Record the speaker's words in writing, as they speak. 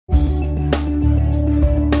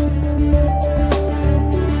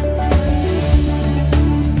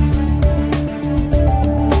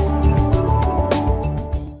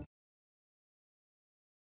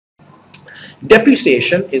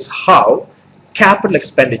depreciation is how capital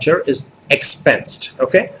expenditure is expensed.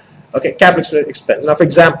 Okay, capital expense. Now, for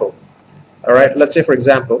example, all right, let's say for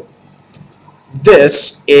example, this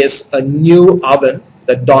is a new oven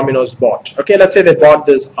that Domino's bought. Okay, let's say they bought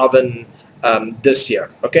this oven this year.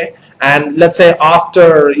 Okay, and let's say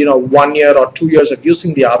after 1 year or 2 years of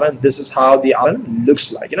using the oven, this is how the oven looks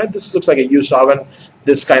like. This looks like a used oven.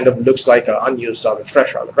 This kind of looks like an unused oven,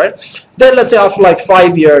 fresh oven, right? Then let's say after like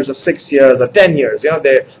 5 years or 6 years or 10 years,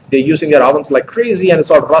 they're using their ovens like crazy, and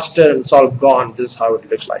it's all rusted and it's all gone. This is how it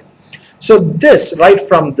looks like. So this, right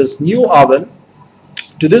from this new oven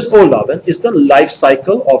to this old oven, is the life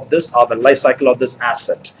cycle of this oven, life cycle of this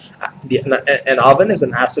asset. An oven is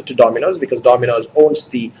an asset to Domino's because Domino's owns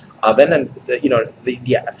the oven, and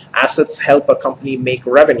the assets help a company make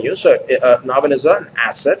revenue. So an oven is an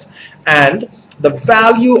asset, and the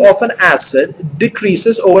value of an asset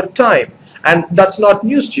decreases over time. And that's not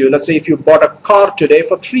news to you. Let's say if you bought a car today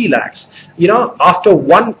for 3 lakhs, after a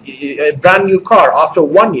brand new car, after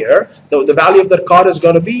 1 year, the value of that car is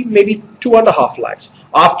going to be maybe 2.5 lakhs.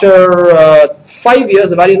 After 5 years,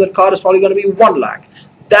 the value of that car is probably going to be 1 lakh.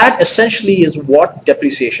 That essentially is what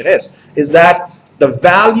depreciation is that the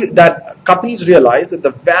value that companies realize that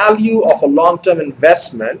the value of a long-term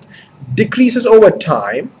investment decreases over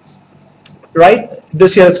time. Right,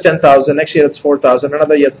 this year it's 10,000, next year it's 4,000,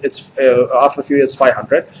 another year it's after a few years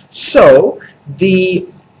 500. So the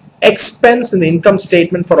expense in the income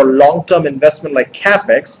statement for a long-term investment like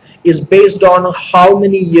Capex is based on how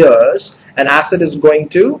many years an asset is going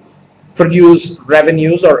to produce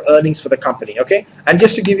revenues or earnings for the company. Okay, and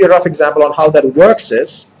just to give you a rough example on how that works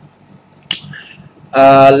is,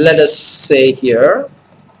 let us say here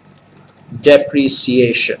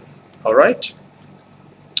depreciation. All right.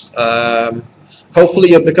 Hopefully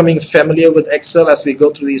you're becoming familiar with Excel as we go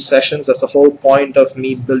through these sessions. That's the whole point of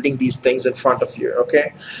me building these things in front of you.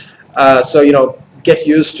 Okay, so get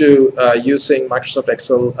used to using Microsoft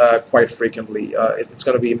Excel quite frequently. It's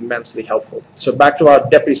going to be immensely helpful. So back to our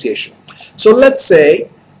depreciation. So let's say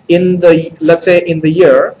in the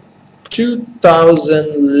year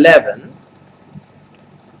 2011,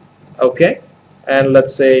 okay, and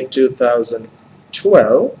let's say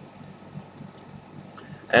 2012.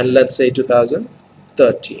 And let's say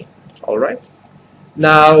 2013. All right.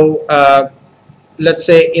 Now, let's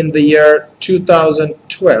say in the year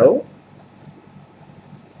 2012,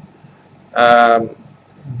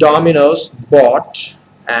 Domino's bought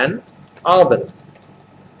an oven.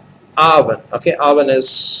 Okay, oven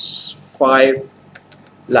is 5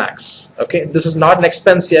 lakhs. Okay, this is not an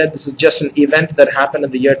expense yet. This is just an event that happened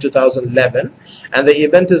in the year 2011, and the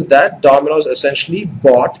event is that Domino's essentially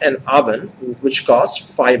bought an oven which cost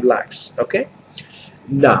 5 lakhs. Okay,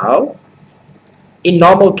 now in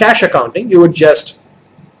normal cash accounting you would just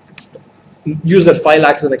use that 5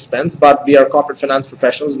 lakhs as an expense, but we are corporate finance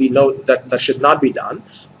professionals, we know that that should not be done.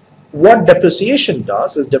 What depreciation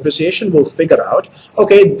does is depreciation will figure out,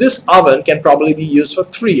 okay, this oven can probably be used for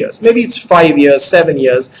 3 years. Maybe it's 5 years, 7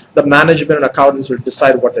 years. The management and accountants will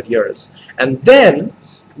decide what that year is. And then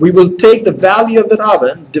we will take the value of that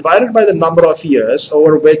oven divided by the number of years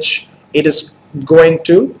over which it is going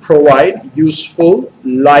to provide useful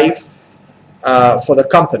life for the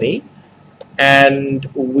company, and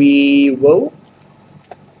we will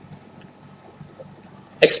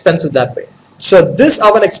expense it that way. So this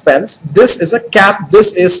oven expense, this is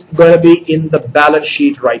going to be in the balance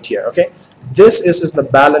sheet right here. Okay, this is the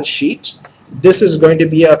balance sheet. This is going to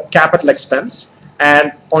be a capital expense,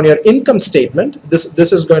 and on your income statement,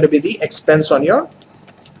 this is going to be the expense on your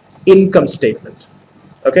income statement.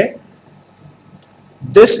 Okay,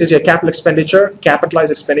 this is your capital expenditure,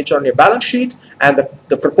 capitalized expenditure on your balance sheet, and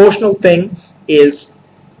the proportional thing is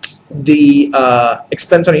the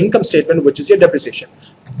expense on income statement, which is your depreciation.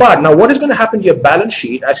 But now what is going to happen to your balance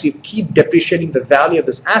sheet as you keep depreciating the value of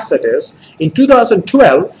this asset is, in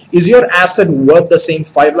 2012, is your asset worth the same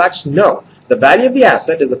 5 lakhs? No. The value of the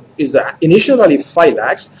asset is the initial value of 5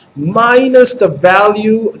 lakhs minus the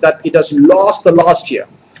value that it has lost the last year.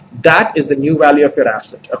 That is the new value of your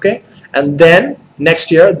asset. Okay, and then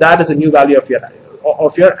next year that is the new value of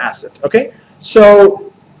your asset. Okay,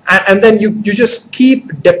 so and then you just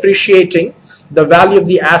keep depreciating the value of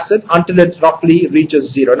the asset until it roughly reaches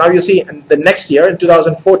 0. Now you see in the next year in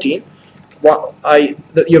 2014,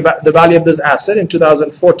 the value of this asset in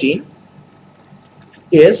 2014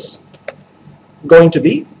 is going to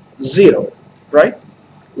be 0, right?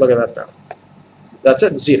 Look at that now. That's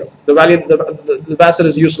it, 0. The value of the asset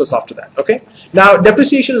is useless after that. Okay. Now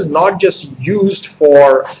depreciation is not just used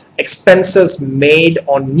for expenses made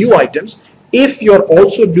on new items. If you're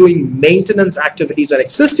also doing maintenance activities on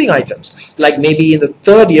existing items, like maybe in the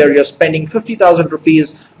third year you're spending 50,000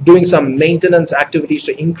 rupees doing some maintenance activities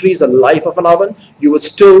to increase the life of an oven, you would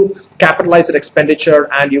still capitalize that expenditure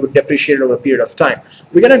and you would depreciate it over a period of time.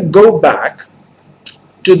 We're going to go back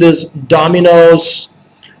to this Domino's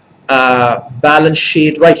balance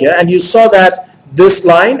sheet right here, and you saw that this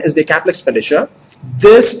line is the capital expenditure,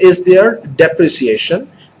 this is their depreciation,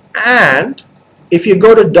 and if you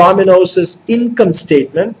go to Domino's income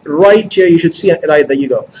statement, right here you should see, right there you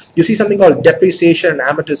go, you see something called depreciation and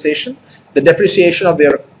amortization. The depreciation of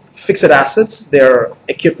their fixed assets, their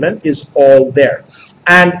equipment, is all there,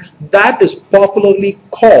 and that is popularly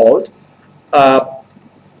called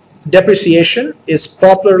depreciation is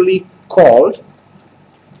popularly called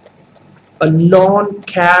a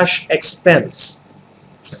non-cash expense,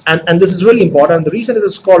 and this is really important. The reason it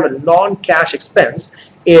is called a non-cash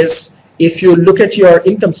expense is if you look at your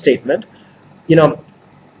income statement, you know,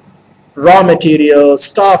 raw materials,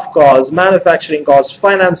 staff costs, manufacturing costs,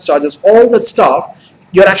 finance charges, all that stuff,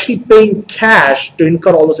 you're actually paying cash to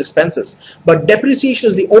incur all those expenses. But depreciation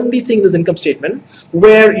is the only thing in this income statement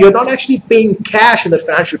where you're not actually paying cash in the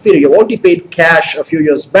financial period. You've already paid cash a few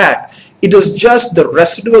years back. It is just the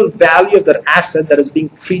residual value of that asset that is being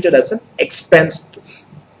treated as an expense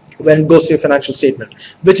when it goes to your financial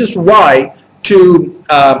statement, which is why to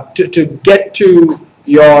get to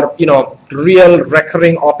your real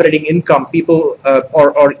recurring operating income, people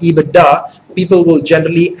or Ebitda, people will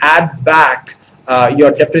generally add back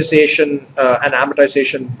your depreciation and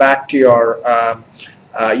amortization back to your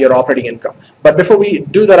operating income. But before we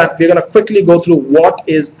do that, we're going to quickly go through what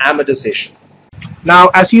is amortization. Now,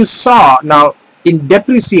 as you saw, now in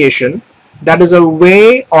depreciation, that is a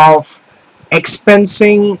way of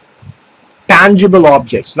expensing tangible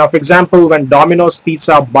objects. Now, for example, when Domino's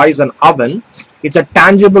Pizza buys an oven, it's a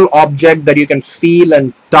tangible object that you can feel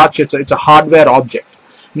and touch. It's a hardware object.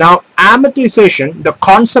 Now, amortization, the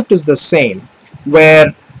concept is the same,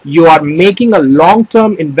 where you are making a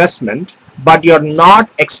long-term investment, but you're not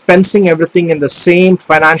expensing everything in the same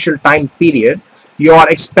financial time period. You are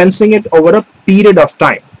expensing it over a period of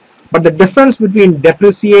time. But the difference between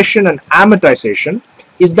depreciation and amortization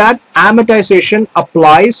is that amortization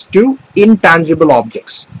applies to intangible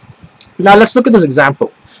objects. Now let's look at this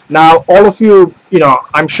example. Now all of you,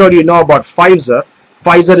 I'm sure you know about Pfizer.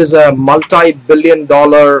 Pfizer is a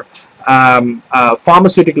multi-billion-dollar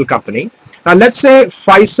pharmaceutical company. Now let's say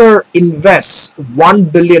Pfizer invests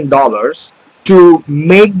 $1 billion to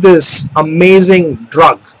make this amazing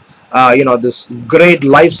drug, this great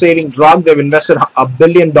life-saving drug. They've invested $1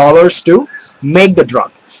 billion to make the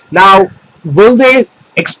drug. Now, will they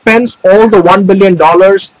expense all the $1 billion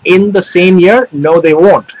in the same year? No, they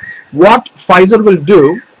won't. What Pfizer will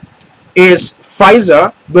do is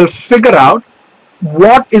Pfizer will figure out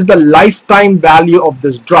what is the lifetime value of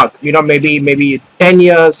this drug. Maybe 10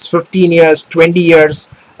 years, 15 years, 20 years.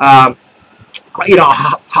 How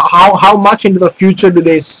much into the future do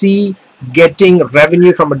they see getting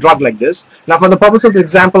revenue from a drug like this? Now, for the purpose of the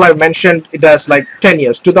example I've mentioned, it has like 10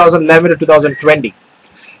 years, 2011 to 2020.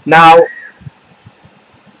 Now,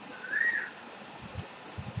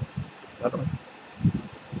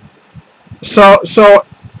 so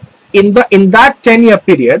in that 10-year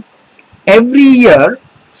period, every year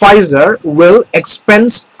Pfizer will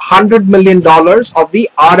expense $100 million of the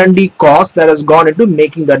R&D cost that has gone into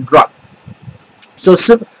making that drug.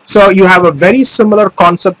 So you have a very similar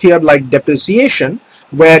concept here like depreciation,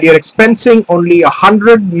 where you're expensing only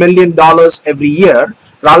 $100 million every year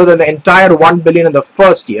rather than the entire $1 billion in the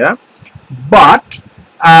first year. But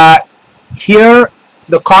here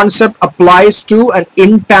the concept applies to an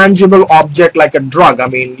intangible object like a drug. I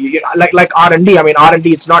mean, like R&D. I mean,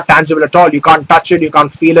 R&D, it's not tangible at all. You can't touch it, you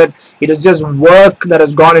can't feel it. It is just work that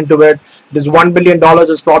has gone into it. This $1 billion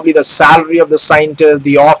is probably the salary of the scientist,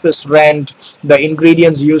 the office rent, the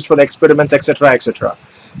ingredients used for the experiments, etc., etc.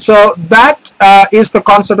 So that is the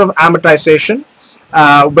concept of amortization,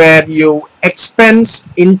 where you expense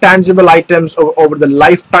intangible items over the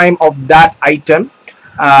lifetime of that item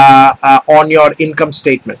on your income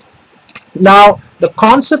statement. Now, the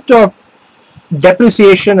concept of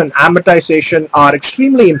depreciation and amortization are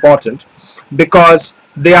extremely important because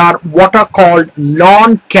they are what are called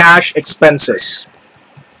non-cash expenses.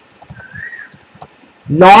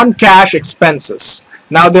 Non-cash expenses.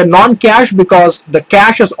 Now, they're non-cash because the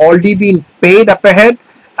cash has already been paid up ahead,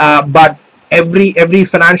 but every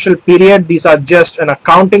financial period, these are just an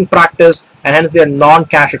accounting practice, and hence they are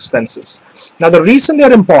non-cash expenses. Now, the reason they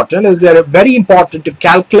are important is they are very important to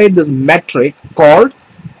calculate this metric called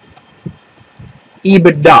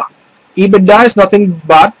Ebitda. Ebitda is nothing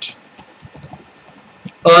but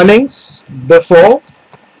earnings before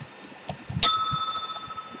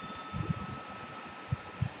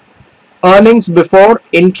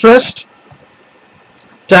interest,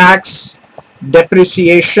 tax,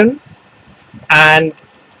 depreciation, and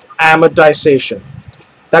amortization.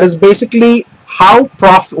 That is basically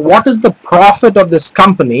what is the profit of this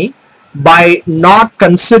company by not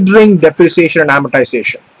considering depreciation and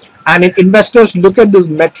amortization. And investors look at this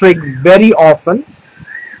metric very often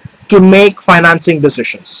to make financing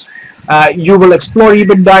decisions. You will explore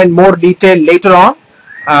Ebitda in more detail later on,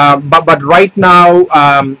 but right now,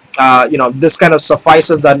 this kind of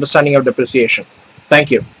suffices the understanding of depreciation.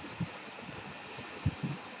 Thank you.